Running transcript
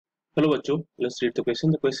Hello बच्चों, let's read the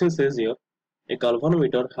question. The question says here, a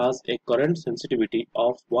galvanometer has a current sensitivity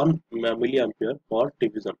of 1 milliampere for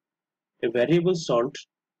division. A variable shunt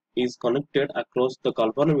is connected across the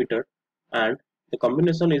galvanometer and the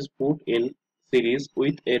combination is put in series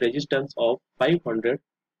with a resistance of 500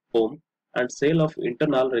 ohm and cell of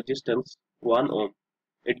internal resistance 1 ohm.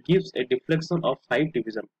 It gives a deflection of 5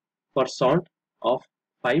 division for shunt of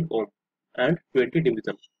 5 ohm and 20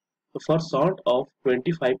 division. So for shunt of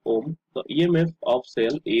 25 ohm, the EMF of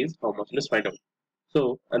cell is how much? Let's find out.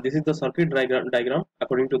 So, and this is the circuit diagram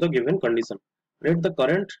according to the given condition. Let the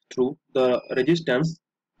current through the resistance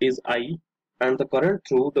is I and the current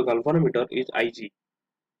through the galvanometer is Ig.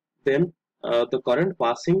 Then the current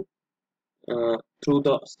passing through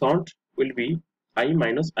the shunt will be I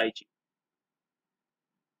minus Ig.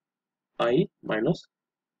 I minus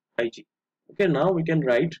Ig. Okay, now we can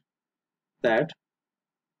write that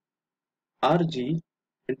Rg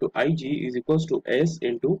into Ig is equals to S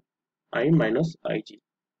into I minus Ig.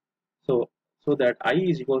 So that I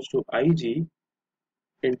is equals to Ig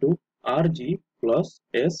into Rg plus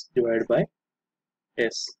S divided by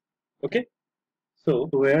S. Okay. So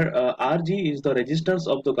where Rg is the resistance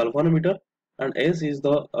of the galvanometer and S is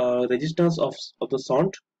the resistance of the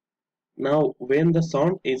shunt. Now when the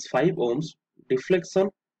shunt is 5 ohms, deflection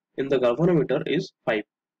in the galvanometer is 5.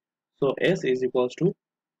 So S is equals to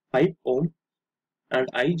 5 ohm and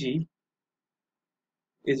Ig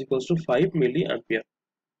is equals to 5 milliampere.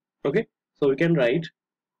 Okay. So we can write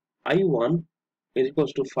I1 is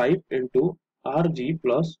equals to 5 into Rg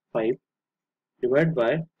plus 5 divided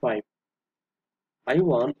by 5.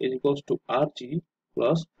 I1 is equals to Rg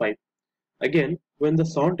plus 5. Again, when the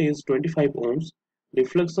shunt is 25 ohms,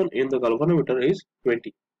 deflection in the galvanometer is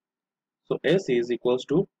 20. So S is equals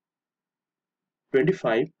to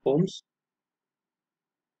 25 ohms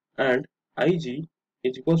and Ig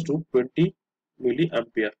is equals to 20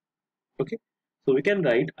 milliampere. Okay, so we can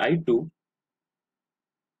write I2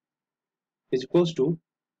 is equals to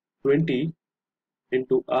 20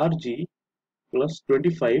 into Rg plus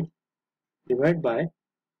 25 divided by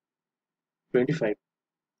 25.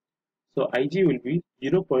 So Ig will be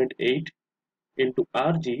 0.8 into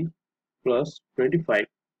Rg plus 25.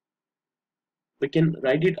 We can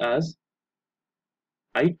write it as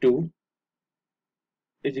I2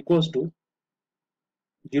 is equals to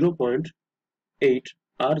 0.8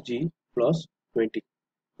 Rg plus 20.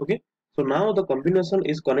 Okay, so now the combination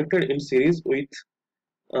is connected in series with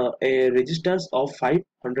a resistance of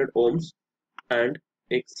 500 ohms and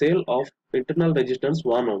a cell of internal resistance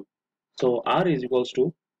 1 ohm. So R is equals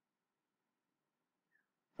to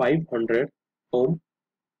 500 ohm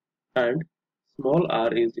and small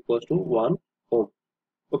r is equals to 1 ohm.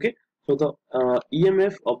 Okay, so the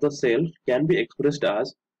EMF of the cell can be expressed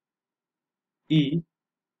as E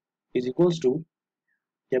is equals to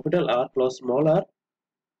capital R plus small r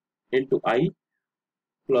into I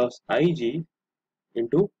plus Ig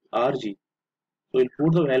into Rg. So we'll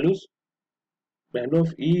put the values. Value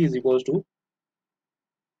of E is equals to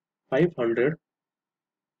 500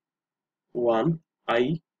 1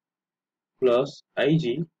 I plus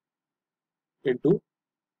Ig into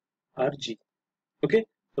Rg. Okay,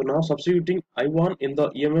 so now substituting I1 in the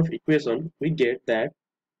EMF equation, we get that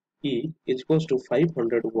E is equals to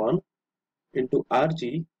 501 into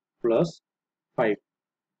Rg plus 5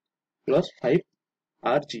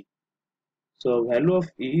 Rg. So value of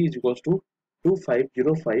E is equals to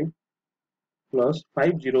 2505 plus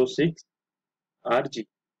 506 Rg.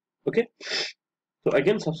 Okay. So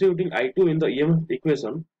again substituting I2 in the EMF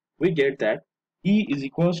equation, we get that E is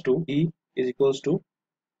equals to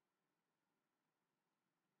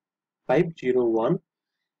 501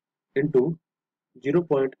 into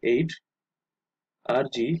 0.8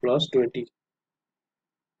 Rg plus 20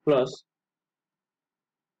 plus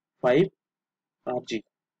 5 Rg.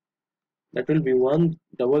 That will be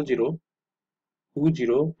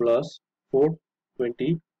 10020 plus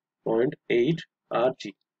 420.8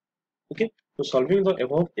 Rg. Okay, so solving the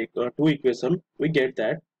above two equations, we get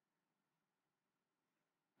that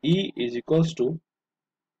E is equals to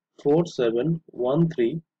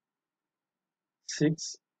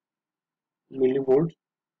 47136 millivolt,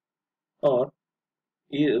 or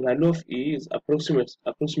value of E is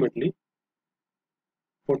approximately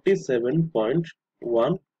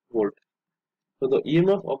 47.1 volt. So the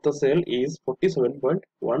EMF of the cell is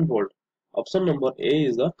 47.1 volt. Option number A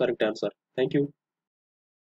is the correct answer. Thank you.